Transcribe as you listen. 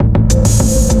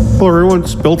Hello everyone,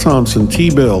 it's Bill Thompson,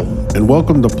 T-Bill, and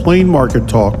welcome to Plain Market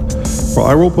Talk, where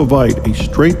I will provide a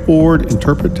straightforward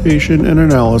interpretation and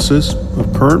analysis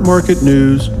of current market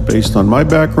news based on my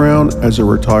background as a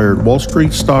retired Wall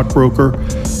Street stockbroker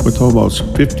with almost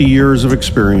 50 years of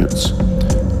experience.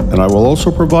 And I will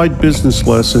also provide business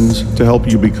lessons to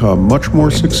help you become much more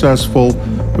successful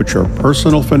with your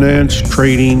personal finance,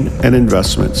 trading, and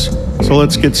investments. So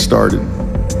let's get started.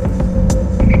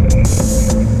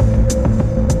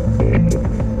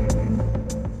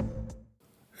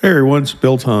 Hey everyone, it's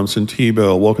Bill Thompson,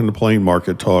 T-Bill. Welcome to Plain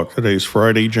Market Talk. Today's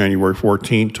Friday, January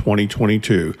 14,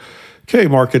 2022. Okay,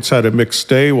 markets had a mixed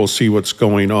day. We'll see what's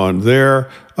going on there.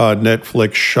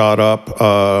 Netflix shot up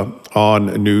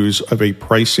on news of a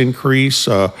price increase.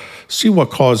 See what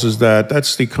causes that.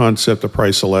 That's the concept of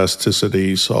price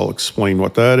elasticity, so I'll explain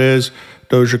what that is.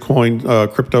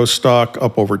 Dogecoin crypto stock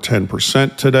up over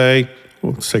 10% today.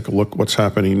 Let's take a look what's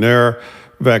happening there.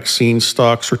 Vaccine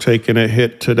stocks are taking a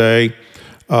hit today.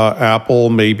 Apple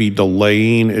may be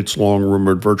delaying its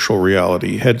long-rumored virtual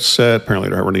reality headset. Apparently,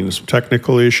 they're running into some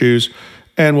technical issues.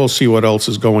 And we'll see what else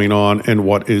is going on and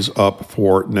what is up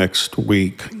for next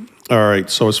week. All right,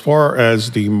 so as far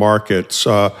as the markets,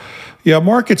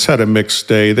 markets had a mixed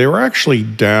day. They were actually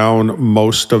down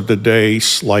most of the day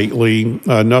slightly.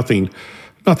 Nothing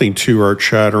too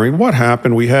earth-shattering. What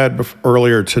happened? We had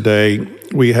earlier today,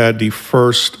 we had the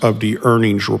first of the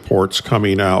earnings reports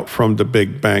coming out from the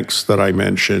big banks that I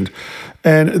mentioned,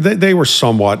 and they were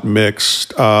somewhat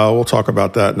mixed. We'll talk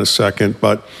about that in a second,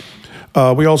 but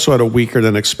we also had a weaker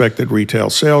than expected retail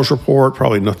sales report.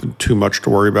 Probably nothing too much to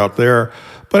worry about there.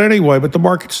 But anyway, the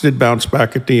markets did bounce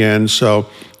back at the end, so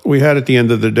we had at the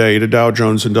end of the day, the Dow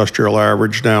Jones Industrial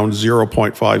Average down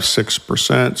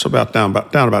 0.56%, so down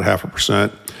about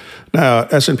 0.5%. Now,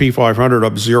 S&P 500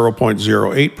 up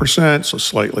 0.08%, so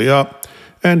slightly up,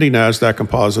 and the NASDAQ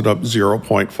Composite up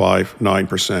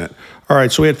 0.59%. All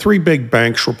right, so we had three big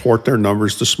banks report their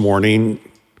numbers this morning.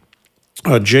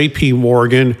 JP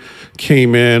Morgan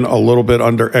came in a little bit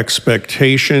under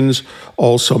expectations,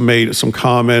 also made some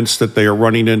comments that they are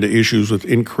running into issues with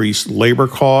increased labor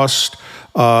cost,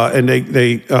 and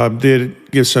they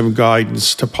did give some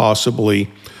guidance to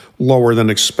possibly lower than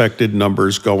expected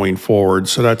numbers going forward.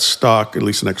 So that's stock, at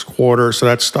least next quarter. So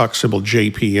that's stock symbol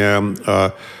JPM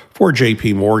for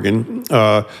JP Morgan.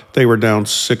 They were down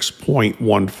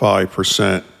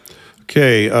 6.15%.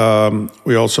 Okay,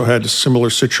 we also had a similar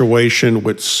situation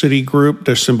with Citigroup.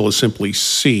 Their symbol is simply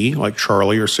C, like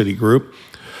Charlie or Citigroup.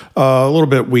 A little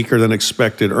bit weaker than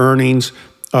expected earnings.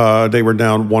 They were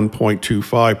down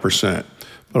 1.25%.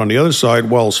 But on the other side,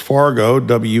 Wells Fargo,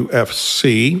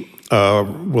 WFC,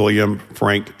 William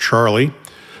Frank Charlie,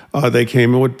 they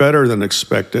came in with better than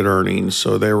expected earnings.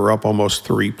 So they were up almost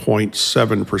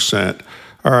 3.7%.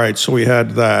 All right, so we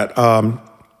had that.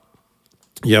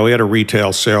 We had a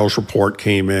retail sales report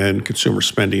came in. Consumer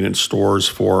spending in stores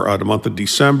for the month of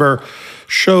December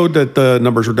showed that the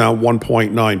numbers were down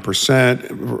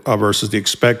 1.9% versus the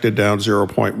expected down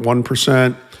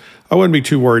 0.1%. I wouldn't be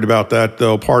too worried about that,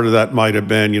 though. Part of that might have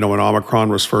been, when Omicron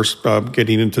was first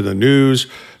getting into the news,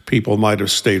 people might have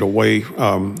stayed away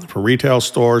from retail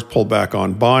stores, pulled back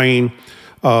on buying.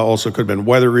 Also could have been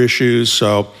weather issues,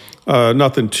 so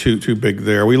nothing too big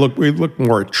there. We look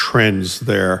more at trends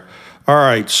there. All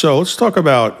right, so let's talk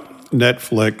about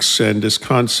Netflix and this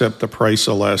concept of price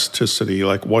elasticity.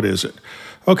 Like, what is it?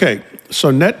 Okay,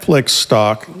 so Netflix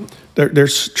stock, their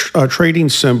trading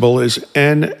symbol is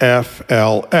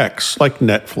NFLX, like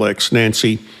Netflix,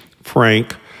 Nancy,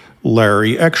 Frank,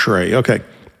 Larry, X-ray. Okay,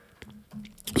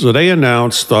 so they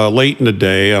announced late in the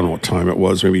day, I don't know what time it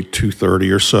was, maybe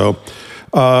 2:30 or so,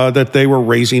 that they were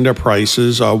raising their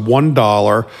prices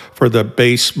 $1 for the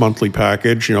base monthly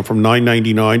package, from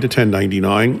 $9.99 to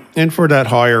 $10.99, and for that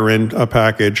higher end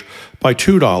package by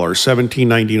 $2,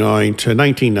 $17.99 to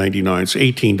 $19.99, so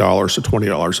 $18 to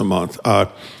 $20 a month.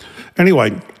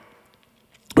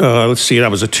 Let's see,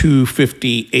 that was at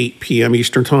 2:58 p.m.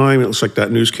 Eastern time. It looks like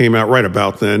that news came out right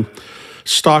about then.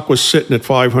 Stock was sitting at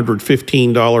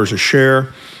 $515 a share,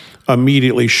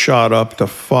 immediately shot up to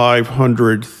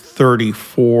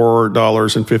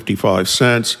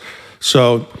 $534.55.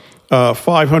 So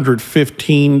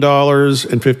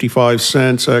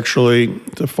 $515.55 actually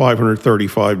to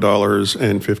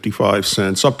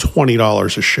 $535.55, up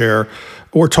 $20 a share.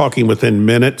 We're talking within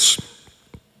minutes.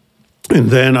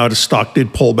 And then the stock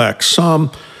did pull back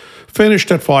some,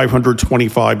 finished at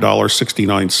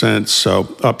 $525.69, so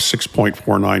up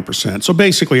 6.49%. So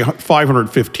basically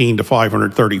 515 to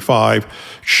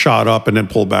 535 shot up and then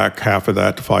pulled back half of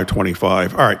that to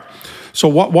 525. All right. So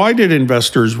why did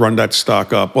investors run that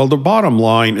stock up? Well, the bottom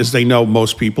line is they know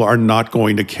most people are not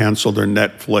going to cancel their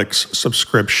Netflix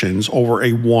subscriptions over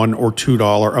a $1 or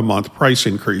 $2 a month price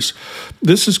increase.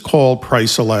 This is called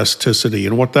price elasticity.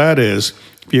 And what that is,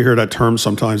 if you hear that term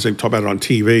sometimes, they talk about it on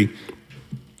TV.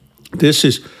 This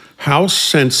is how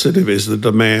sensitive is the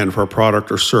demand for a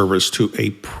product or service to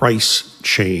a price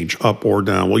change, up or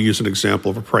down. We'll use an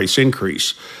example of a price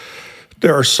increase.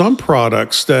 There are some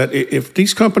products that if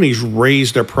these companies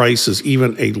raise their prices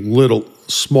even a little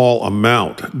small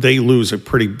amount, they lose a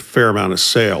pretty fair amount of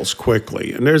sales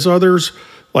quickly. And there's others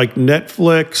like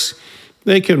Netflix.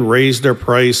 They can raise their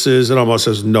prices. It almost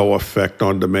has no effect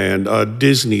on demand.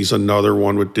 Disney's another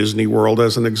one with Disney World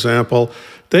as an example.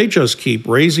 They just keep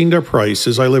raising their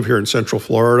prices. I live here in Central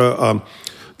Florida.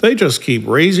 They just keep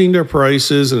raising their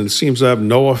prices, and it seems to have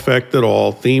no effect at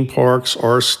all. Theme parks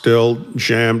are still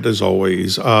jammed as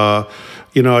always. I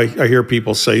hear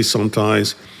people say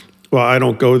sometimes, well, I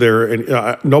don't go there,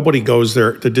 and nobody goes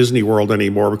there to Disney World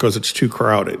anymore because it's too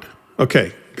crowded.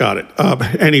 Okay, got it.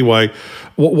 Anyway,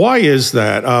 why is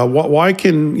that? Why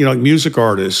can music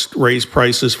artists raise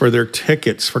prices for their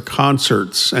tickets for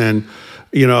concerts and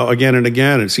again and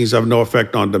again? It seems to have no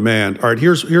effect on demand. All right,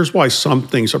 here's why some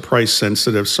things are price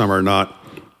sensitive, some are not.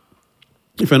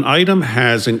 If an item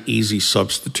has an easy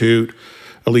substitute,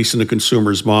 at least in the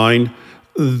consumer's mind,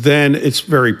 then it's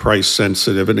very price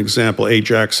sensitive. An example,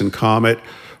 Ajax and Comet.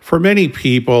 For many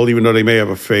people, even though they may have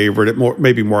a favorite, it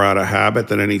may be more out of habit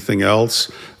than anything else,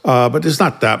 but there's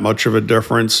not that much of a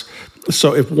difference.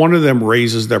 So if one of them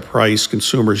raises their price,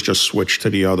 consumers just switch to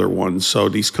the other one. So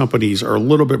these companies are a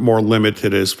little bit more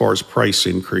limited as far as price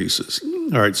increases.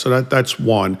 All right, so that's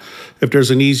one. If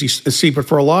there's an but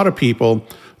for a lot of people,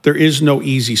 there is no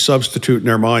easy substitute in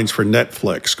their minds for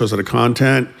Netflix because of the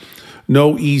content.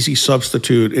 No easy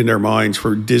substitute in their minds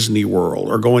for Disney World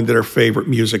or going to their favorite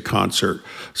music concert.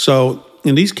 So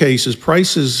in these cases,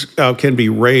 prices can be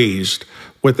raised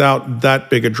without that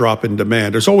big a drop in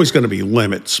demand. There's always going to be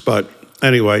limits, but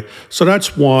anyway, so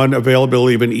that's one,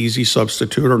 availability of an easy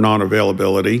substitute or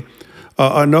non-availability.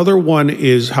 Another one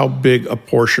is how big a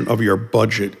portion of your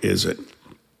budget is it?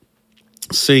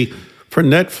 See, for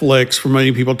Netflix, for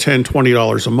many people, $10,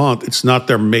 $20 a month, it's not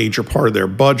their major part of their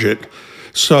budget.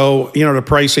 So, the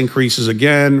price increases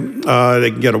again,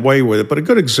 they can get away with it. But a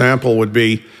good example would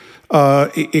be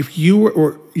if you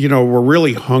were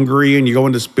really hungry and you go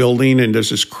in this building and there's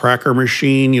this cracker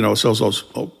machine, sells those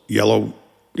yellow,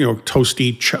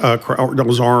 toasty,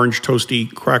 those orange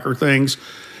toasty cracker things,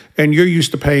 and you're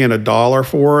used to paying $1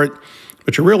 for it,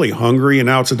 but you're really hungry and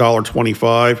now it's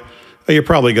 $1.25. You're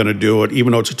probably going to do it,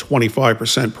 even though it's a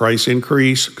 25% price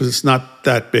increase, because it's not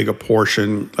that big a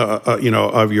portion,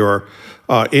 of your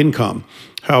income.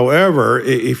 However,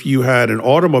 if you had an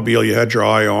automobile you had your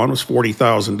eye on, it was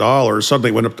 $40,000,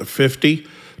 suddenly went up to 50,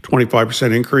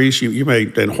 25% increase, you may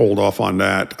then hold off on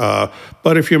that.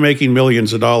 But if you're making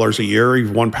millions of dollars a year,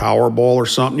 you've won Powerball or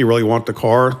something, you really want the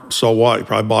car, so what? You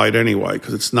probably buy it anyway,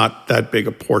 because it's not that big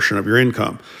a portion of your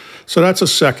income. So that's a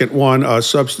second one,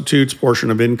 substitutes,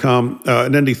 portion of income.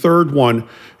 And then the third one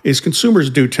is consumers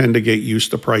do tend to get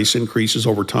used to price increases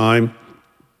over time.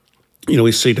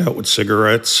 We see that with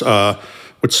cigarettes,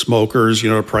 with smokers,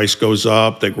 the price goes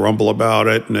up, they grumble about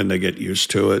it, and then they get used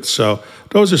to it. So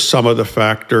those are some of the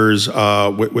factors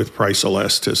with price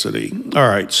elasticity. All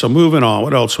right, so moving on.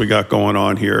 What else we got going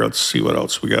on here? Let's see what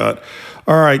else we got.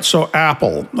 All right, so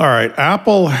Apple. All right,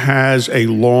 Apple has a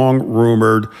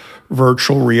long-rumored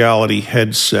virtual reality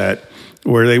headset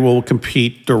where they will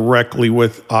compete directly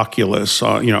with Oculus,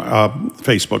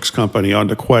 Facebook's company, on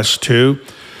the Quest 2.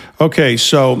 Okay,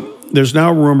 so there's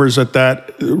now rumors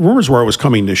rumors were it was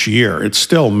coming this year. It's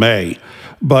still May,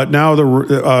 but now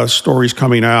the stories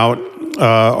coming out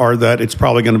are that it's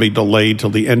probably going to be delayed till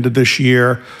the end of this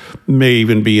year, may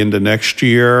even be into next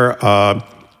year.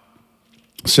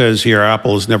 Says here,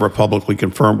 Apple has never publicly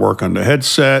confirmed work on the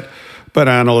headset, but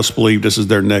analysts believe this is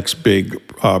their next big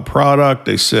product.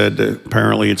 They said that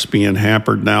apparently it's being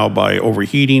hampered now by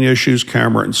overheating issues,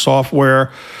 camera and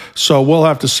software. So we'll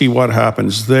have to see what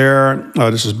happens there.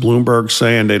 This is Bloomberg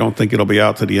saying they don't think it'll be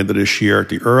out to the end of this year at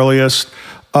the earliest.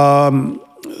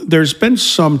 There's been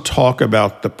some talk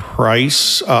about the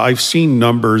price. I've seen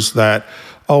numbers that,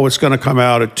 it's going to come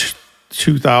out at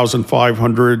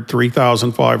 $2,500,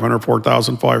 $3,500,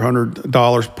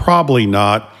 $4,500. Probably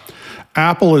not.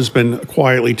 Apple has been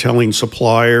quietly telling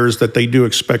suppliers that they do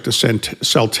expect to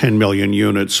sell 10 million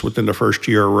units within the first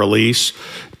year of release,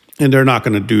 and they're not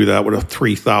going to do that with a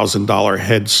 $3,000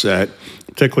 headset.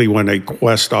 particularly when a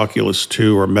Quest Oculus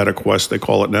 2 or MetaQuest, they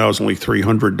call it now, is only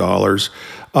 $300.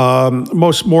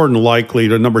 More than likely,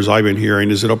 the numbers I've been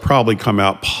hearing is it'll probably come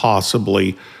out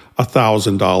possibly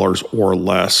 $1,000 or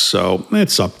less. So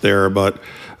it's up there, but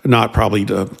not probably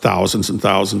to thousands and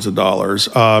thousands of dollars.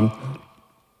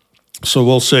 So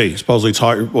we'll see.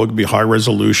 Supposedly will be high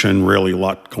resolution, really a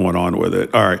lot going on with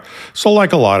it. All right. So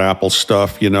like a lot of Apple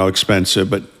stuff, expensive,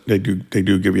 but they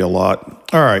do give you a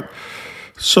lot. All right.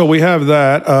 So we have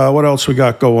that. What else we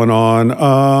got going on?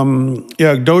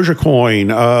 Dogecoin,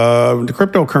 the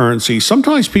cryptocurrency.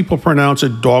 Sometimes people pronounce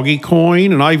it doggy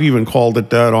coin, and I've even called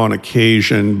it that on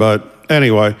occasion. But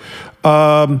anyway,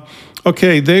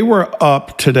 okay, they were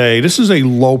up today. This is a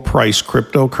low-price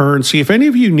cryptocurrency. If any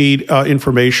of you need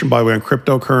information, by the way, on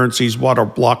cryptocurrencies, what are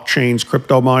blockchains,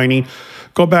 crypto mining,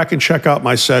 go back and check out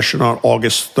my session on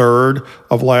August 3rd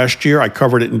of last year. I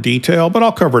covered it in detail, but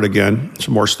I'll cover it again.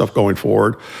 Some more stuff going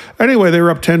forward. Anyway, they were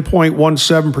up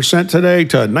 10.17% today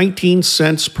to 19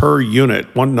 cents per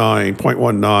unit,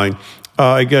 19.19.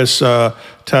 I guess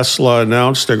Tesla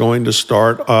announced they're going to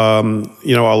start,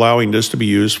 allowing this to be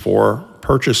used for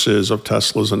purchases of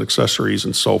Teslas and accessories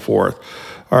and so forth.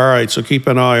 All right, so keep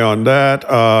an eye on that.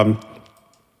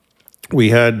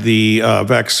 We had the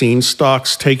vaccine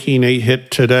stocks taking a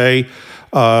hit today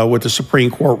with the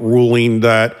Supreme Court ruling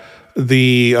that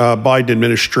the Biden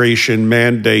administration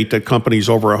mandate that companies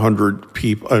over 100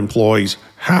 employees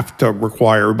have to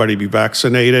require everybody to be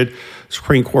vaccinated.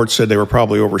 Supreme Court said they were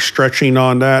probably overstretching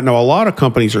on that. Now, a lot of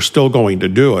companies are still going to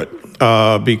do it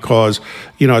because,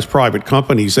 as private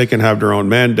companies, they can have their own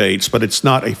mandates, but it's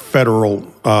not a federal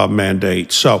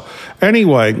mandate. So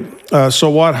anyway, so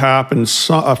what happened?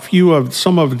 Some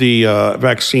of the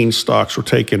vaccine stocks were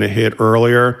taking a hit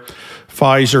earlier.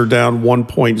 Pfizer down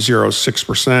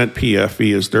 1.06%.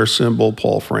 PFE is their symbol.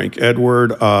 Paul Frank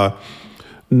Edward.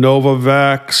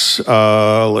 Novavax,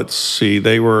 let's see,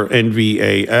 they were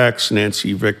NVAX,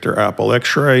 Nancy Victor Apple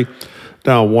X-ray,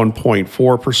 down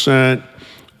 1.4%.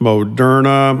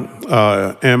 Moderna,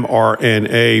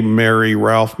 mRNA, Mary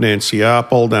Ralph Nancy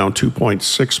Apple, down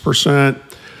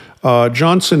 2.6%.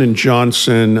 Johnson &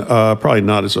 Johnson, probably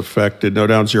not as affected, no,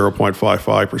 down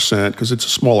 0.55% because it's a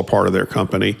smaller part of their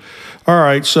company. All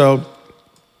right, so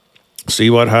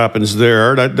see what happens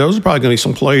there. Those are probably going to be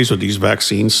some plays with these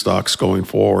vaccine stocks going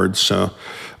forward. So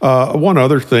one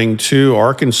other thing, too,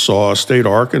 State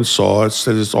Arkansas, it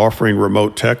says it's offering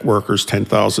remote tech workers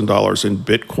 $10,000 in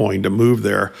Bitcoin to move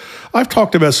there. I've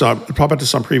talked about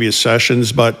this on previous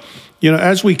sessions, but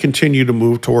as we continue to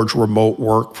move towards remote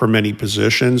work for many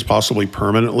positions, possibly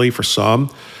permanently for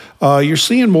some, you're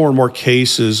seeing more and more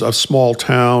cases of small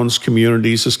towns,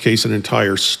 communities, this case an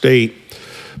entire state,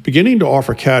 beginning to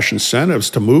offer cash incentives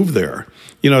to move there.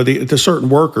 To certain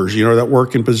workers, that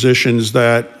work in positions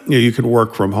that you can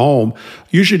work from home.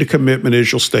 Usually the commitment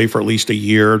is you'll stay for at least a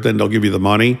year, then they'll give you the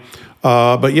money.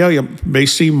 But you may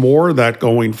see more of that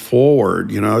going forward.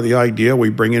 The idea we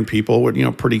bring in people with,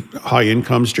 pretty high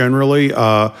incomes generally,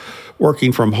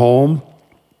 working from home.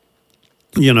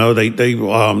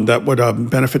 That would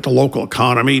benefit the local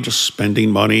economy, just spending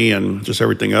money and just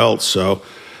everything else. So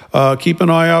keep an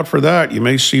eye out for that. You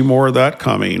may see more of that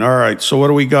coming. All right, so what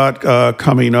do we got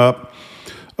coming up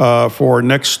for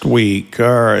next week?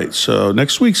 All right, so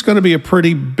next week's going to be a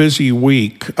pretty busy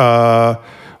week.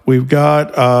 We've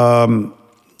got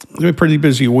a pretty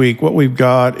busy week. What we've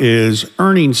got is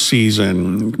earnings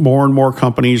season. More and more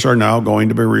companies are now going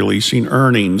to be releasing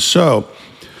earnings. So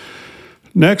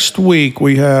next week,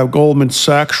 we have Goldman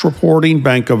Sachs reporting,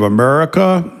 Bank of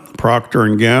America,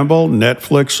 Procter & Gamble,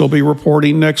 Netflix will be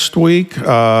reporting next week.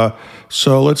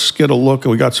 So let's get a look.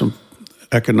 We got some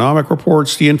economic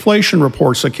reports. The inflation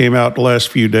reports that came out the last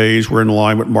few days were in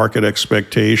line with market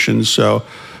expectations. So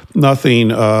nothing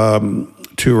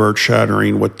too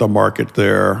earth-shattering with the market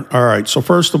there. All right. So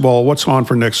first of all, what's on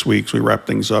for next week? So we wrap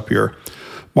things up here.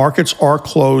 Markets are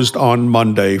closed on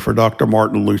Monday for Dr.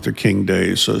 Martin Luther King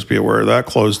Day. So just be aware of that.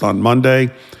 Closed on Monday.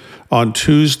 On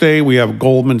Tuesday, we have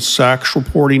Goldman Sachs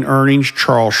reporting earnings,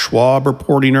 Charles Schwab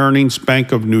reporting earnings,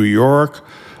 Bank of New York,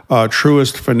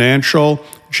 Truist Financial,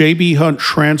 J.B. Hunt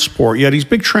Transport. Yeah, these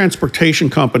big transportation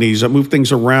companies that move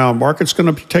things around. Market's going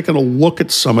to be taking a look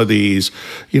at some of these.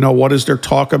 What is their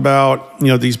talk about,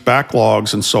 these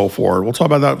backlogs and so forth. We'll talk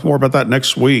about that more about that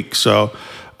next week. So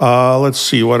let's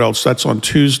see what else. That's on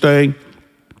Tuesday.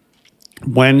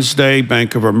 Wednesday,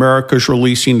 Bank of America is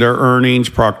releasing their earnings,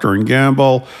 Procter &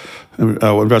 Gamble.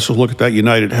 Investors look at that.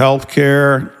 United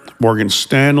Healthcare, Morgan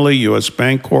Stanley, U.S.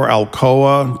 Bancorp,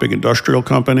 Alcoa, big industrial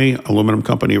company, aluminum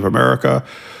company of America,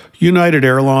 United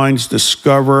Airlines,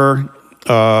 Discover,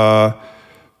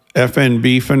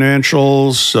 FNB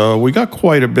financials, we got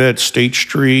quite a bit. State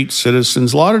Street,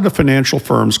 Citizens, a lot of the financial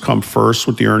firms come first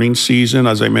with the earnings season.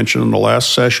 As I mentioned in the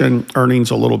last session,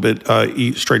 earnings a little bit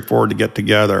straightforward to get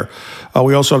together.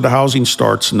 We also have the housing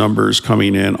starts numbers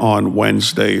coming in on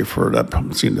Wednesday for that. I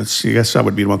guess that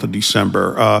would be the month of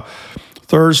December.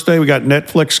 Thursday, we got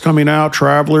Netflix coming out,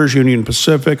 Travelers, Union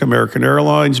Pacific, American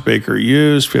Airlines, Baker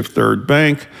Hughes, Fifth Third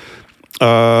Bank,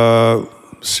 CSX.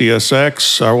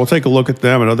 We'll take a look at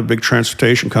them, another big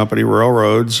transportation company,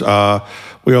 railroads.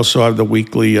 We also have the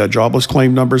weekly jobless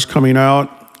claim numbers coming out,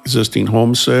 existing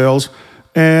home sales.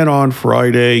 And on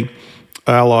Friday,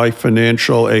 Ally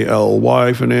Financial,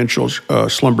 ALY Financial,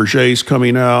 Schlumberger's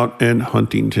coming out, and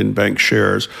Huntington Bank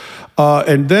shares.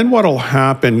 And then what will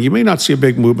happen, you may not see a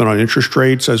big movement on interest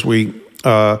rates as we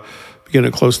begin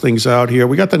to close things out here.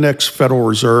 We got the next Federal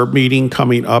Reserve meeting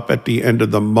coming up at the end of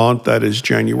the month. That is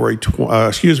February.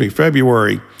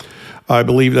 I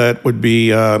believe that would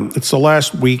be, it's the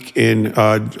last week in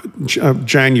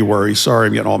January. Sorry,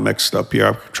 I'm getting all mixed up here.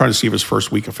 I'm trying to see if it's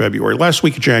first week of February. Last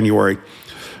week of January.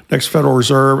 Next Federal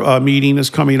Reserve meeting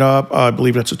is coming up. I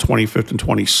believe that's the 25th and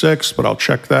 26th, but I'll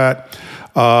check that.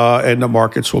 And the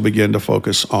markets will begin to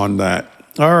focus on that.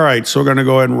 All right, so we're going to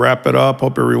go ahead and wrap it up.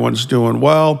 Hope everyone's doing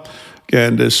well.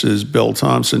 Again, this is Bill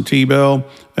Thompson, T-Bill,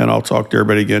 and I'll talk to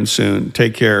everybody again soon.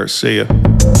 Take care. See ya.